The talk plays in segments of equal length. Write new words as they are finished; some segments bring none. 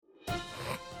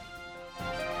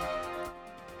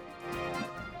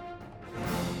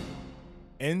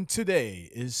And today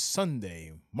is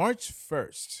Sunday, March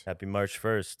 1st. Happy March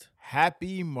 1st.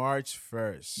 Happy March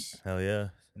 1st. Hell yeah.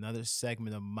 Another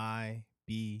segment of my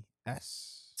BS.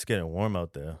 It's getting warm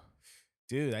out there.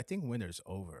 Dude, I think winter's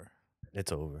over.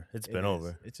 It's over. It's It been is.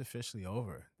 over. It's officially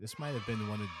over. This might have been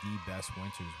one of the best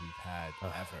winters we've had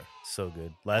ever. So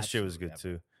good. Last year was good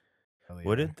Absolutely too. Hell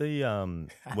What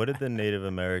yeah. did the Native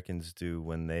Americans do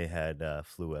when they had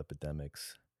flu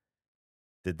epidemics?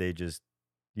 Did they just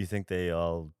you think they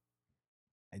all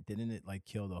And didn't it like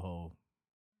kill the whole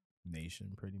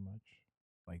nation pretty much?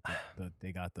 Like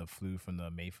they got the flu from the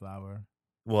Mayflower.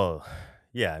 well,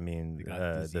 yeah, I mean, They got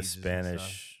the diseases and stuff.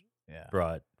 Spanish Yeah.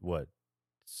 brought what?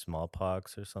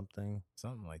 Smallpox or something?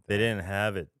 Something like that. They didn't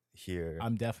have it here.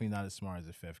 I'm definitely not as smart as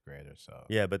a fifth grader, so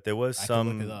Yeah, but there was I can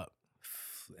look it some up.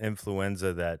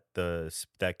 influenza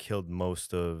that killed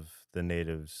most of the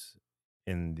natives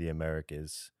in the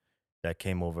Americas that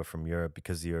came over from Europe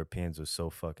because the Europeans were so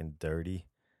fucking dirty.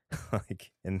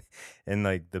 like and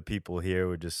like the people here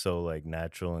were just so like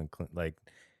natural and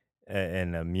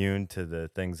and immune to the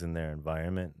things in their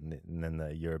environment, and then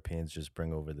the Europeans just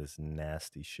bring over this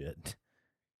nasty shit.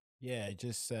 Yeah, it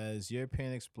just says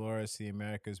European explorers to the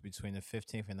Americas between the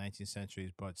 15th and 19th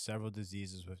centuries brought several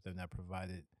diseases with them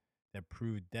that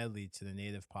proved deadly to the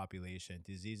native population.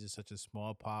 Diseases such as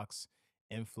smallpox,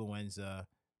 influenza,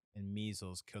 and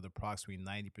measles killed approximately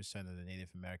 90% of the Native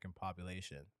American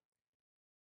population.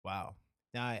 Wow.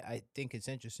 Now, I think it's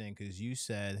interesting because you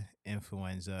said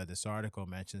influenza. This article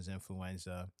mentions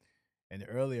influenza. And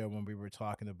earlier when we were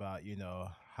talking about,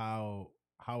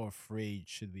 how afraid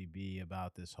should we be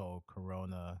about this whole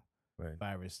corona Right.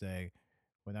 virus thing,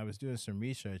 when I was doing some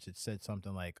research, it said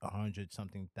something like 100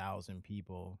 something thousand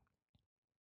people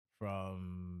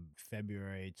from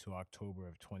February to October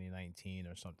of 2019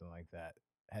 or something like that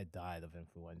had died of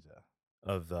influenza.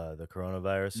 Of the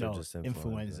coronavirus or No, just influenza?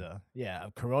 influenza. Yeah,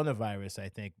 coronavirus, I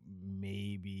think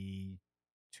maybe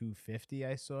 250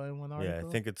 I saw in one Yeah, I article.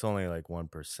 think it's only like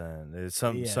 1%. It's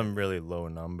Yeah. some really low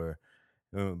number,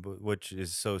 which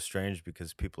is so strange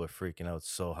because people are freaking out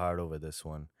so hard over this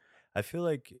one. I feel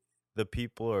like the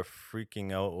people are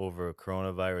freaking out over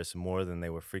coronavirus more than they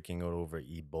were freaking out over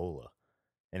Ebola.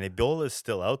 And Ebola is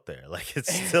still out there. Like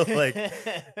it's still like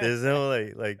there's no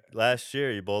like last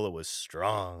year Ebola was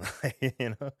strong,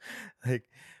 you know? Like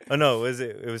oh no,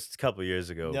 it was a couple years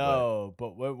ago, but No,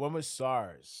 but when was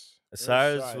SARS? When was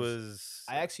SARS SARS? was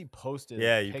I actually posted a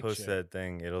yeah, you post picture. that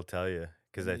thing, it'll tell you Let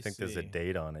because I me think there's a see.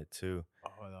 date on it too. Oh,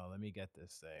 hold on, let me get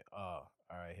this thing. Oh,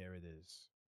 all right, here it is.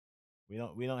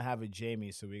 We don't have a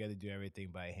Jamie, so we got to do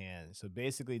everything by hand. So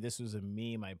basically, this was a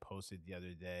meme I posted the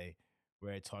other day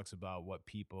where it talks about what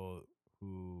people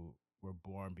who were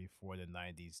born before the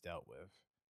 90s dealt with.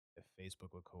 If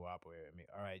Facebook would cooperate with me.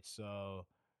 All right, so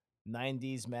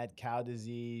 90s mad cow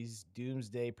disease,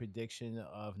 doomsday prediction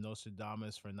of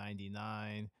Nostradamus for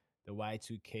 99, the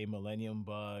Y2K millennium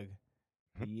bug,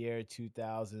 the year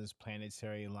 2000's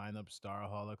planetary lineup star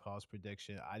holocaust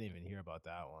prediction. I didn't even hear about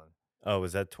that one. Oh,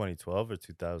 was that 2012 or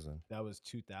 2000? That was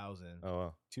 2000. Oh,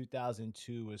 wow.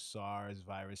 2002 was SARS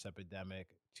virus epidemic.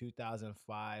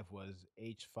 2005 was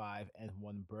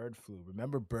H5N1 bird flu.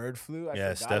 Remember bird flu? I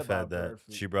Yeah, forgot Steph had about that. bird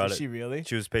flu. She Did brought it. she really?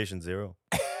 She was patient 0.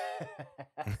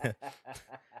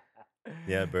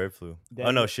 Yeah, bird flu. Oh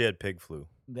no, then she had pig flu.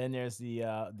 then there's the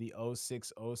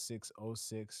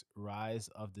 060606 rise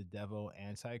of the devil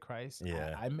antichrist.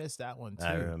 Yeah, I missed that one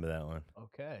I too. remember that one.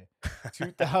 Okay.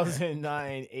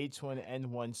 2009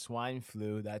 H1N1 swine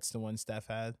flu. That's the one Steph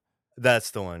had.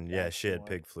 That's the one. Yeah, That's she the had one.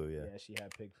 pig flu, Yeah, she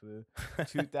had pig flu.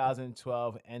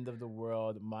 2012 end of the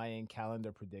world Mayan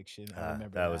calendar prediction. I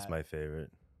remember that was that. my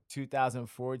favorite.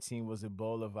 2014 was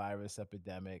Ebola virus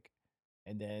epidemic,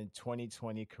 and then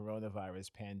 2020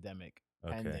 coronavirus pandemic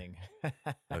Okay. pending.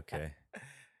 Okay.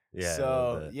 Yeah, I love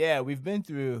So that. yeah, we've been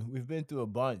through a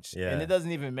bunch, and it Yeah.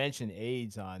 doesn't even mention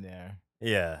AIDS on there.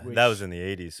 Yeah, that was Which in the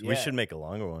 80s. We yeah, should make a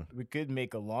longer one. we could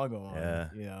make a longer one. Yeah.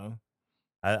 You know,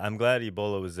 I'm glad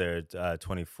Ebola was there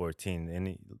 2014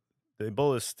 and the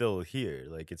Ebola is still here.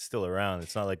 Like it's still around.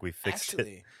 It's not like we fixed it.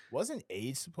 actually, wasn't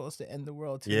AIDS supposed to end the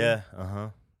world too? Yeah, uh-huh.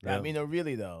 I Yeah. mean, no,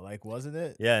 really though, like, wasn't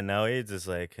it? Yeah, now AIDS is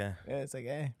like Yeah, it's like,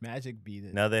 magic beat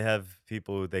it. now they have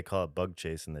people they call it bug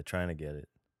chase and they're trying to get it.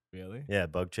 Really? Yeah,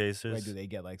 bug Wait, do chasers. they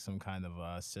get like some kind of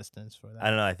assistance for I don't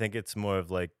that? know. I think it's more of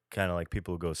like kind of like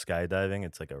people who go skydiving.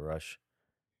 It's like a rush.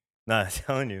 No, I'm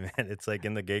telling you, man. It's like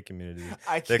in the gay communities.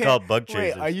 I They're can't. called bug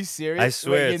Wait, are chasers. you I serious? Wait,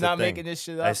 swear you're it's a not making thing. this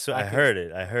shit up? I I could. heard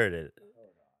it. I heard it.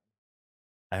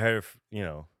 I heard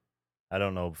it, I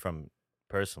don't know from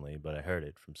personally, but I heard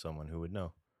it from someone who would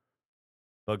know.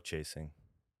 Bug chasing.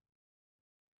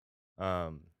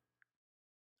 Um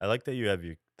I like that you have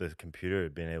the computer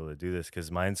being able to do this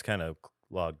because mine's kind of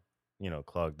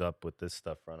clogged up with this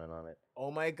stuff running on it.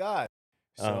 Oh my God.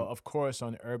 So, Um, of course,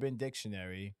 on Urban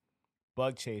Dictionary,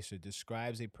 bug chaser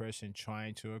describes a person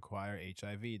trying to acquire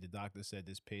HIV. The doctor said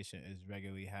this patient is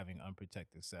regularly having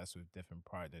unprotected sex with different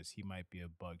partners. He might be a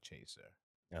bug chaser.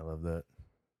 I love that.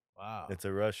 Wow. It's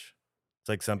a rush. It's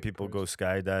like some A people go person.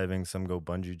 skydiving, some go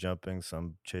bungee jumping,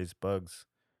 some chase bugs.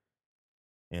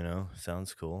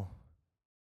 Sounds cool.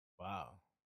 Wow.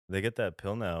 They get that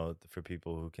pill now for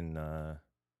people who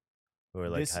are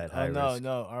like This, at high oh no, risk.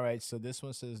 no. All right. So this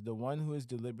one says the one who is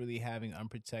deliberately having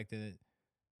unprotected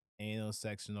anal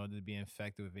sex in order to be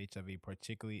infected with HIV,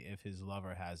 particularly if his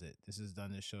lover has it. This is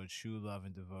done to show true love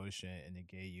and devotion in the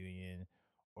gay union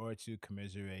or to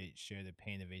commiserate, share the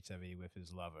pain of HIV with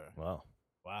his lover. Wow,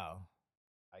 Wow.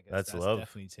 I guess that's that's love.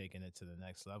 definitely taking it to the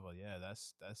next level. Yeah,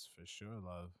 that's for sure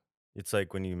love. It's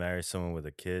like when you marry someone with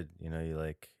a kid. You're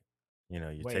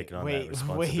Wait, taking on that wait, wait,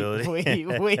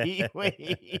 responsibility.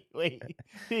 wait.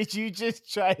 Did you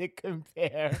just try to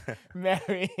compare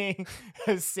marrying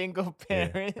a single Yeah.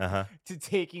 parent Uh huh. to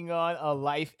taking on a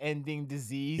life-ending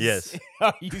disease? Yes.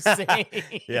 Are you saying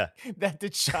Yeah. that the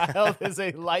child is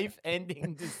a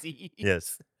life-ending disease?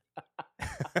 Yes.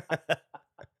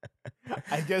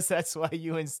 I guess that's why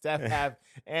you and Steph have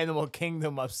Animal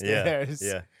Kingdom Yeah. upstairs,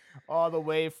 Yeah. all the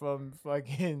way from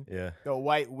fucking Yeah. the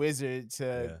White Wizard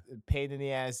to Yeah. pain in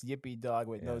the ass Yippy Dog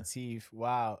with no Yeah. teeth.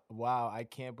 Wow, wow, I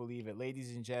can't believe it,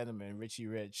 ladies and gentlemen. Richie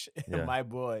Rich, Yeah. my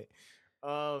boy.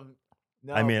 Um,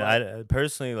 I no, mean, but I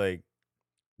personally like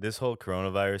this whole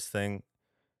coronavirus thing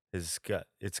it's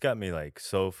got me like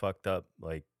so fucked up.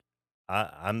 Like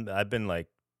I've been like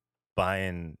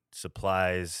buying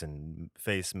supplies and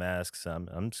face masks.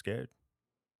 I'm scared.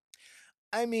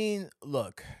 I mean,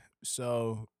 look,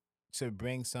 so to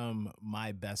bring some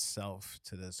my best self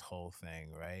to this whole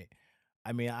thing, right?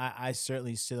 I mean, I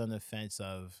certainly sit on the fence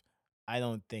of I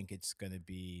don't think it's gonna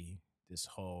be this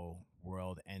whole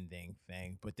world ending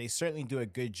thing, but they certainly do a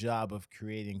good job of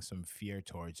creating some fear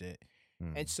towards it.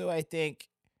 And Mm. so I think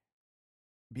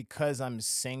because I'm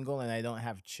single and I don't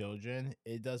have children,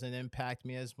 it doesn't impact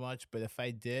me as much. But if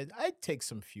I did, I'd take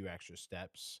some few extra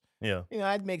steps. Yeah.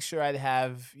 I'd make sure I'd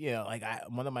have, like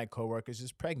one of my coworkers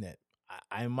is pregnant.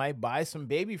 I might buy some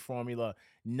baby formula,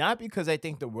 not because I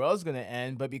think the world's going to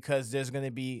end, but because there's going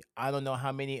to be, I don't know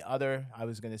how many other, I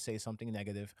was going to say something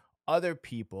negative, other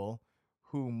people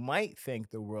who might think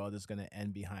the world is going to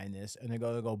end behind this and they're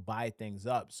going to go buy things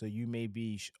up. So you may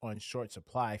be on short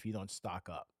supply if you don't stock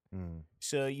up. Mm.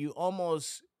 So you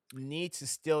almost need to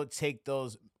still take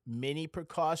those mini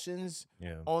precautions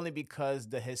Yeah. only because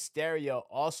the hysteria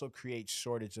also creates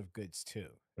shortage of goods too,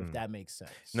 if Mm. that makes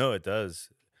sense. No, it does.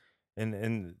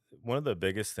 And one of the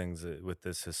biggest things with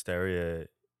this hysteria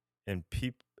and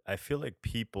people, I feel like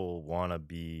people want to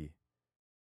be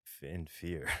in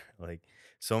fear. Like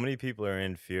so many people are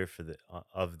in fear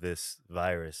of this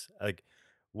virus. Like,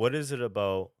 what is it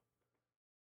about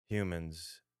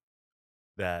humans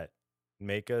that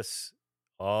make us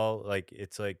all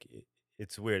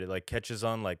it's weird. It like catches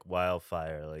on like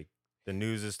wildfire. Like the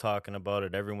news is talking about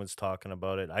it, everyone's talking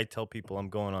about it. I tell people I'm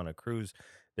going on a cruise.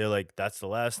 They're like, "That's the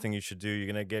last thing you should do. You're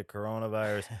gonna get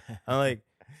coronavirus." I'm like,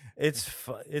 it's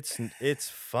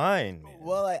fine, man.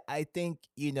 Well, I think,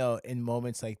 in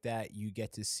moments like that, you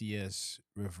get to see us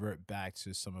revert back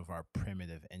to some of our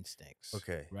primitive instincts,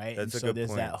 Okay, right? And that's a so good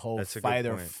there's that point. whole That's a good fight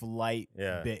or point. flight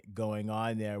Yeah. bit going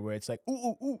on there where it's like,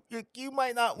 ooh, ooh, ooh, you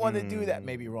might not want to do that.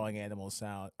 Maybe Mm. wrong animal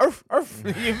sound. Arf, arf.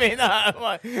 You may not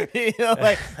want,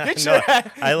 like, get your, No,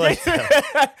 I like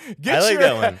that. I get like your,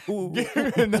 that one. Ooh,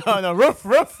 ooh, ooh. no, roof,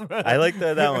 roof. I like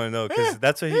that one though, because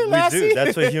that's what Hey, we do. lassie.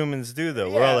 That's what humans do, though.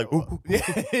 We're all Yeah, like, ooh, well, ooh,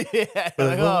 ooh, ooh. yeah, We're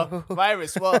like, like, whoa, oh, whoa, whoa.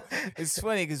 virus. Well, it's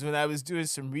funny because when I was doing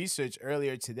some research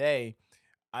earlier today,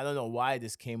 I don't know why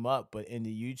this came up, but in the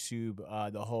YouTube,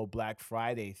 the whole Black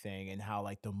Friday thing and how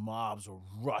like the mobs will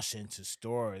rush into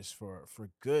stores for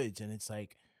goods, and it's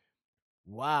like,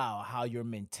 wow, how your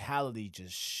mentality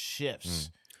just shifts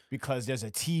Mm. because there's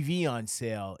a TV on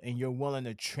sale and you're willing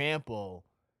to trample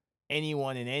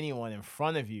anyone in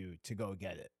front of you to go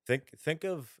get it. Think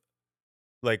of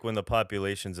like when the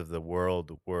populations of the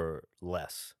world were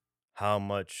less, how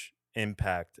much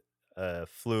impact a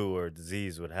flu or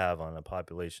disease would have on a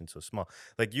population so small.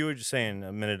 Like you were just saying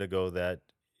a minute ago that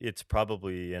it's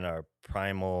probably in our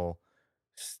primal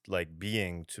like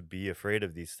being to be afraid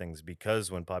of these things because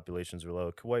when populations are low,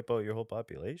 it could wipe out your whole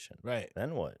population. Right,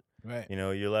 Then what? right.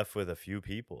 You're left with a few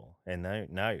people, and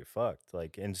now you're fucked.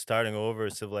 Like, and starting over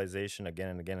civilization again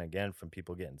and again and again from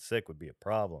people getting sick would be a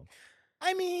problem.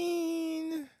 I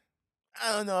mean,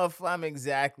 I don't know if I'm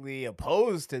exactly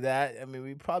opposed to that. I mean,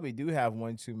 we probably do have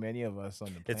one too many of us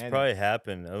on the It's planet. probably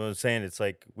happened. I was saying it's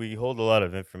like we hold a lot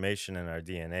of information in our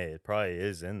DNA. It probably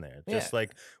is in there. Yeah, Just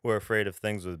like we're afraid of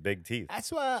things with big teeth.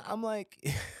 that's why I'm like,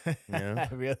 You know?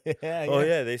 really? Yeah, Oh yeah.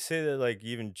 yeah, they say that like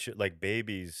even like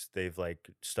babies, they've like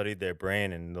studied their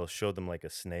brain and they'll show them like a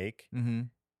snake Mhm.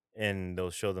 and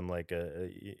they'll show them like a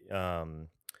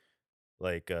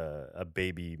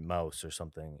baby mouse or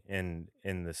something. And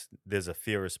in this there's a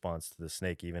fear response to the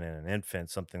snake even in an infant,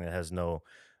 something that has no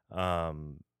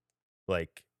um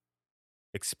like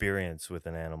experience with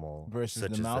an animal Versus the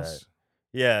such as that. mouse?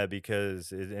 Yeah,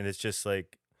 because and it's just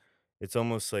like it's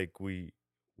almost like we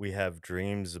have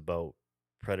dreams about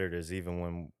predators even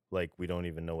when like we don't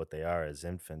even know what they are as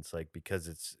infants, like because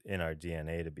it's in our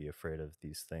DNA to be afraid of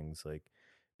these things, like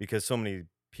because so many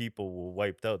people were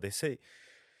wiped out. They say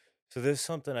so there's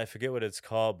something I forget what it's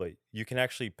called, but you can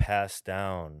actually pass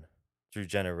down through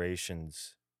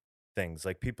generations things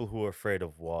like people who are afraid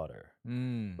of water.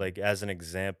 Mm, Like as an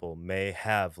example, may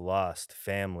have lost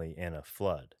family in a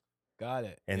flood got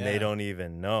it. and they Yeah, don't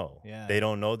even know. yeah. They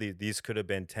don't know these could have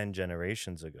been 10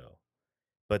 generations ago.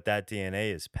 But that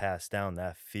DNA is passed down,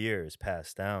 that fear is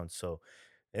passed down. So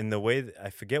in the way I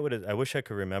forget what it I wish I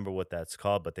could remember what that's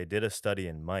called, but they did a study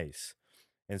in mice.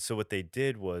 And so what they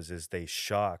did was is they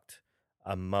shocked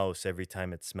a mouse every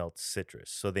time it smelled citrus.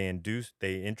 So they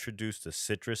introduced a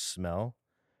citrus smell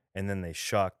and then they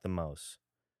shocked the mouse,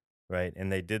 right?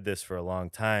 And they did this for a long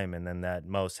time and then that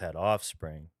mouse had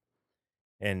offspring.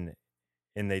 And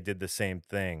and they did the same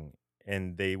thing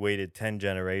and they waited 10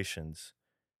 generations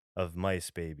of mice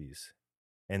babies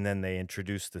and then they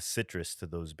introduced the citrus to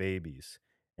those babies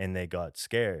and they got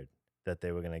scared that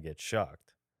they were going to get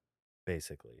shocked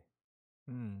basically.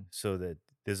 Mm. So that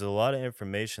there's a lot of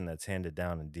information that's handed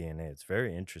down in DNA. It's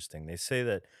very interesting. They say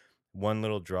that one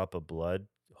little drop of blood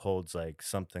holds like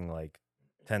something like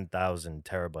 10,000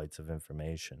 terabytes of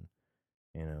information,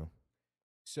 you know.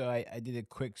 So I did a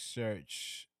quick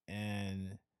search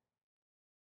and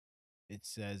it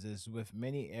says, as with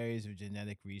many areas of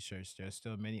genetic research, there are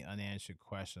still many unanswered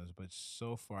questions, but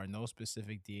so far, no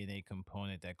specific DNA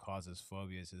component that causes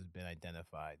phobias has been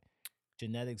identified.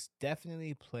 Genetics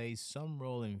definitely plays some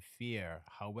role in fear,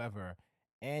 however,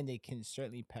 and it can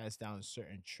certainly pass down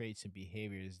certain traits and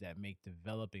behaviors that make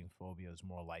developing phobias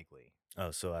more likely.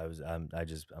 Oh, so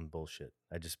I'm bullshit.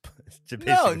 I just No,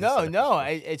 basically no, said I was no.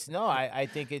 bullshit. It's no. I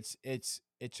think it's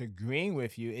agreeing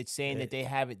with you. It's saying that they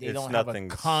have it. They It's don't have a nothing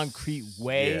concrete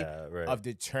way yeah, right. of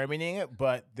determining it,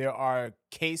 but there are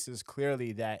cases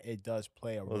clearly that it does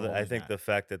play a Well, role I in think that. the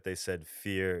fact that they said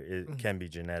fear it Mhm. can be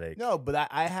genetic. No, but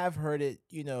I have heard it.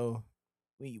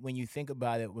 When you think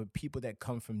about it, with people that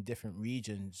come from different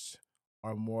regions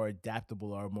are more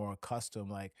adaptable or more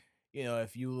accustomed. Like,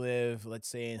 if you live, let's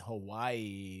say, in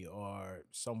Hawaii or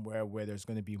somewhere where there's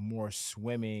going to be more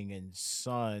swimming and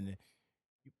sun,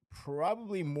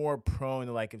 probably more prone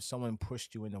to, like, if someone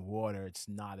pushed you in the water, it's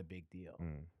not a big deal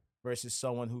Mm, versus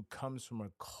someone who comes from a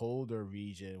colder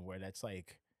region where that's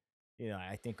like,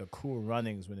 I think of Cool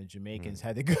Runnings when the Jamaicans mm,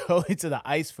 had to go into the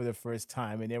ice for the first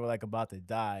time and they were like about to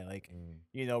die. Like,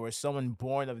 mm. where someone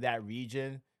born of that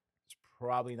region, it's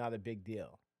probably not a big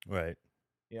deal. Right.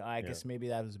 I Yeah. guess maybe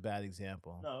that was a bad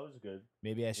example. No, it was good.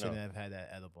 Maybe I No. shouldn't have had that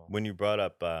edible. When you brought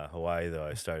up Hawaii, though,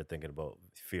 I started thinking about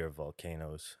fear of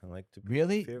volcanoes. I'm like, do people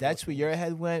Really? fear That's where your volcanoes?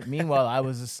 head went? Meanwhile, I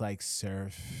was just like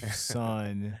surf,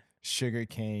 sun, I was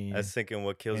sugarcane, thinking,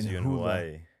 what kills and you in hula.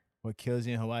 Hawaii? What kills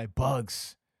you in Hawaii?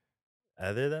 Bugs,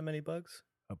 Are there that many bugs?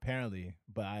 apparently.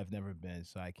 But I've never been,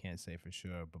 so I can't say for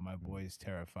sure. But my Mm, boy's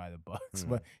terrified of bugs. hmm.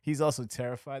 But he's also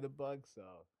terrified of bugs. So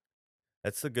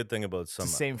That's the good thing about it's the some.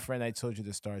 same friend I told you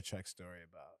the Star Trek story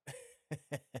about.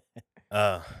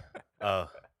 Uh, oh,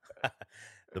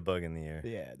 the bug in the ear.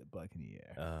 Yeah, the bug in the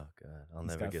ear. Oh God, I'll He's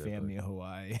never got get a bug. family in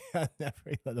Hawaii. I'll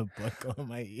never let a bug go in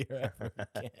my ear ever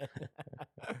again.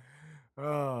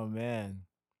 Oh man.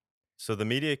 So the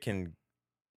media can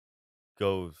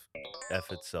go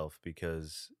f itself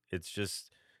because it's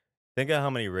just think of how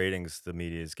many ratings the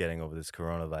media is getting over this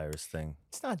coronavirus thing.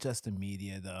 It's not just the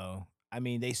media, though. I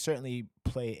mean, they certainly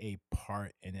play a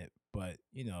part in it, but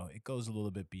it goes a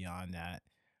little bit beyond that.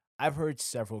 I've heard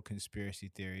several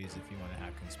conspiracy theories if you want to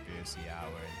have conspiracy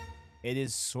hour. And it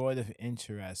is sort of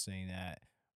interesting that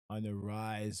on the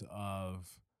rise of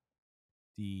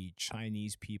the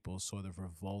Chinese people sort of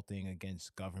revolting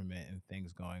against government and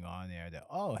things going on there, that,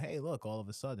 oh, hey, look, all of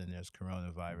a sudden there's Mm.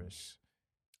 coronavirus.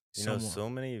 You know, Someone, so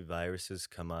many viruses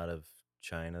come out of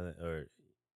China or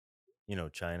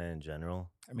China in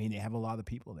general. I mean, they have a lot of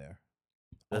people there.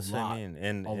 A That's what I lot, mean.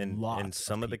 And a and lot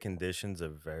some of of the people. conditions are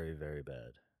very, very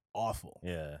bad. awful.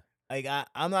 Yeah. Like,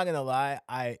 I'm not gonna lie,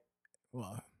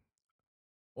 well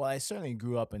well, I certainly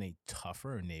grew up in a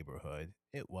tougher neighborhood.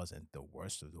 It wasn't the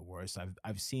worst of the worst.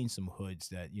 I've seen some hoods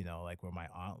that, like where my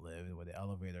aunt lived, where the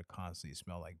elevator constantly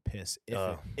smelled like piss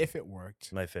Oh, if it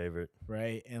worked, my favorite.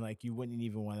 right? And, like, you wouldn't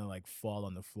even wanna, like, fall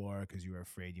on the floor because you were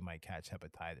afraid you might catch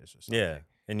hepatitis or Yeah, something.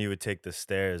 and you would take the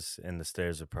stairs, and the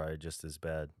stairs are probably just as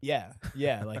bad. Yeah,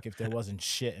 yeah, like, if there wasn't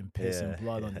shit and piss and Yeah,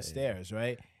 blood on yeah, the yeah, stairs,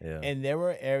 right? yeah. And there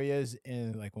were areas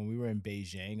in, like, when we were in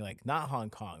Beijing, like, not Hong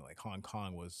Kong, like, Hong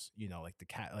Kong was, like,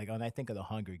 like, when I think of the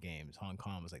Hunger Games, Hong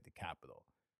Kong was, like, the capital.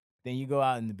 Then you go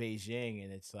out into Beijing,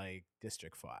 and it's like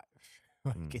District 5.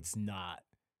 Like, Mhm. it's not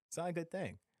a good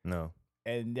thing. No.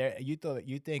 And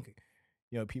you think,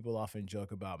 people often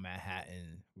joke about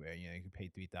Manhattan where, you can pay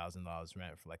 $3,000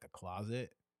 rent for, like, a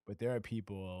closet, but there are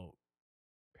people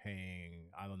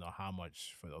paying I don't know how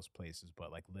much for those places,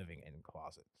 but, like, living in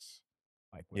closets,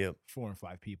 like, with Yep, 4 and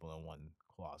 5 people in one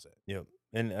closet. yep,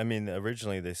 and, I mean,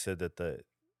 originally, they said that the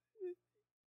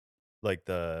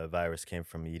virus came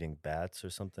from eating bats or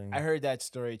I something. heard that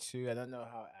story too. I don't know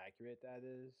how accurate that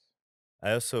is.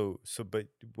 I also but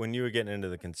when you were getting into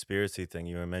the conspiracy thing,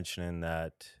 you were mentioning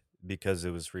that because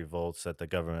it was revolts that the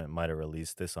government might have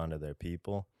released this onto their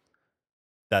people.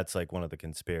 That's, like, one of the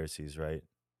conspiracies, right?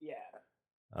 Yeah.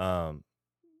 Um,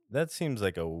 that seems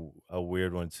like a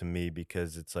weird one to me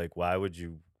because it's like, why would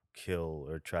you kill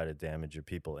or try to damage your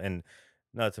people? And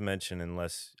not to mention,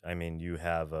 unless, I mean, you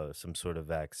have some sort of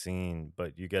vaccine,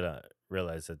 but you gotta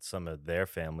realize that some of their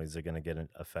families are gonna get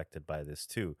affected by this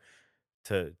too.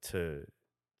 To to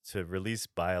to release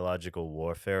biological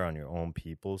warfare on your own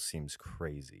people seems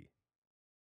crazy.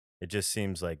 It just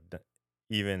seems like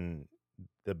even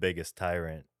the biggest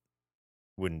tyrant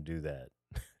wouldn't do that.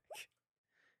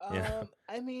 You know?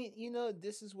 I mean,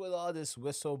 this is with all this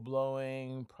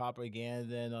whistleblowing,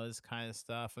 propaganda, and all this kind of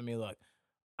stuff. I mean, look,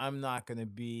 I'm not gonna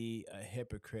be a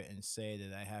hypocrite and say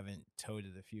that I haven't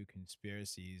toted a few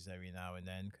conspiracies every now and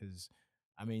then, because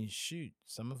I mean, shoot,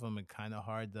 some of them are kind of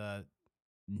hard to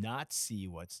not see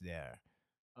what's there.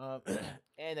 Um,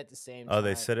 and at the same Oh,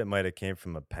 they time, said it might have came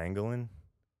from a pangolin?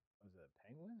 was it a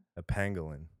penguin? A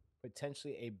pangolin.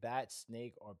 Potentially a bat,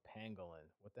 snake, or pangolin.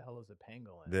 What the hell is a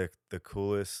pangolin? The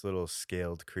coolest little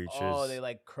scaled Oh, they creatures.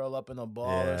 like curl up in a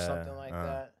ball or something Yeah, like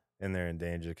that. and they're in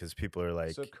danger because people are, So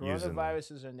like, using them.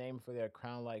 coronaviruses are named for their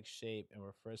crown-like shape and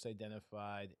were first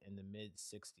identified in the mid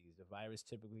 60s. The virus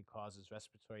typically causes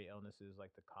respiratory illnesses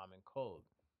like the common cold.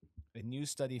 A new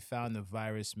study found the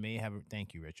virus may have,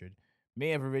 thank you, Richard, may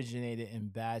have originated in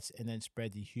bats and then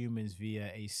spread to humans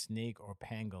via a snake or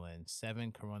pangolin.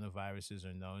 7 coronaviruses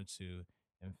are known to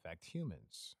infect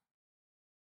humans.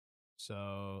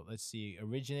 So let's see.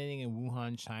 Originating in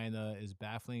Wuhan, China, is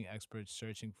baffling experts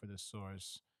searching for the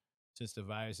source. Since the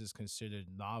virus is considered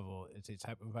novel, it's a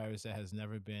type of virus that has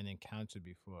never been encountered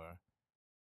before.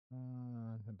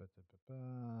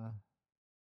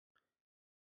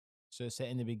 So it said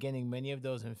in the beginning, many of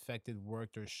those infected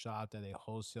worked or shopped at a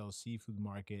wholesale seafood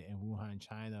market in Wuhan,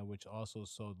 China, which also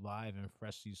sold live and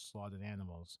freshly slaughtered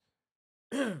animals.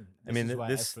 I This mean, is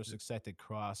why experts expect it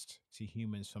crossed to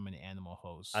humans from an animal out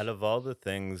host. of all the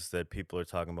things that people are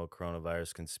talking about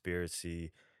coronavirus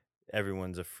conspiracy,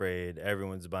 everyone's afraid,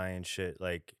 everyone's buying shit,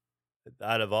 like,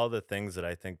 out of all the things that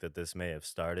I think that this may have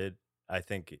started, I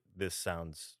think this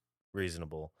sounds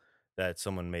reasonable that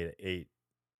someone made ate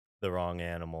the wrong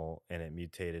animal and it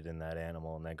mutated in that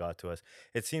animal and that got to us.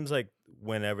 It seems like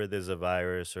whenever there's a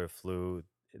virus or a flu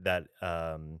that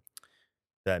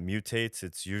mutates,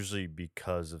 it's usually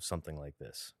because of something like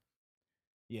this.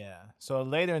 Yeah. So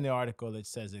later in the article, it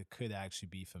says it could actually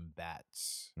be from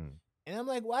bats. Hmm. And I'm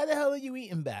like, why the hell are you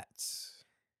eating bats?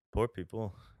 Poor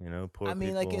people, poor I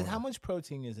mean, like, how people. much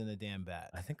protein is in a damn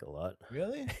bat? I think a lot.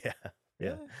 Really? Yeah,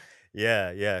 yeah,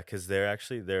 Really? yeah, because they're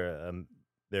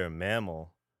a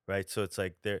mammal, right? So it's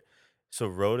like so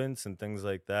rodents and things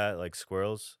like that, like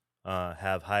squirrels,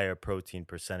 have higher protein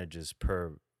percentages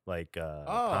per like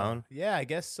Oh, pound. yeah, I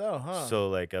guess so, huh? So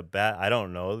like a bat, I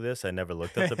don't know this. I never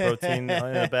looked up the protein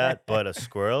in a bat, but a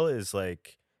squirrel is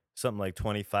like something like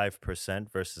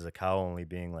 25% versus a cow only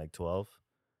being like 12.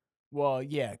 Well,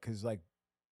 yeah, because like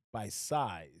by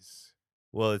size.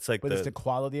 Well, it's like But is the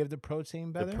quality of the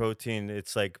protein the better? protein,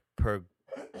 it's like per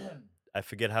I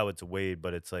forget how it's weighed,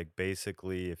 but it's like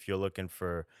basically if you're looking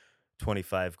for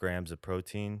 25 grams of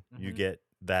protein, you Mhm. get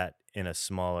that in a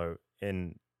smaller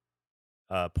in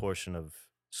portion of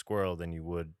squirrel than you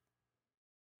would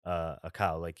a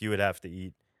cow. Like you would have to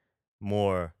eat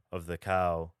more of the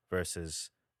cow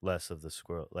versus less of the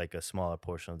squirrel, like a smaller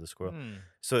portion of the squirrel. Hmm.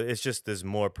 So it's just there's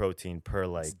more protein per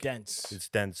It's like dense. it's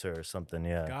denser or something.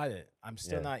 Yeah. Got it. I'm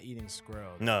still Yeah. not eating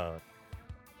squirrel though. No.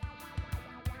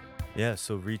 Yeah,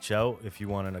 so reach out if you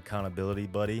want an accountability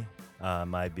buddy.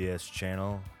 My BS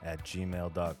channel at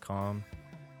gmail.com.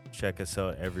 Check us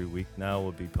out every week now.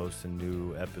 We'll be posting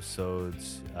new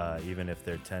episodes, even if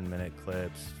they're 10-minute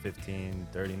clips, 15,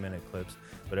 30-minute clips.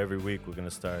 But every week we're going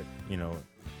to start,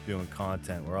 doing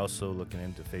content. We're also looking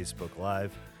into Facebook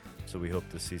Live. So we hope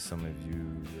to see some of you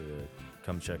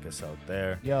come check us out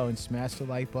there. Yo, and smash the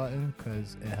like button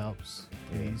because it helps.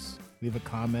 Please leave a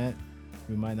comment.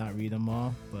 We might not read them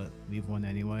all, but leave one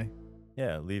anyway.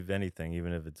 Yeah, leave anything,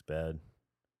 even if it's bad.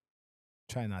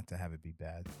 Try not to have it be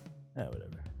bad. Yeah,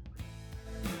 whatever.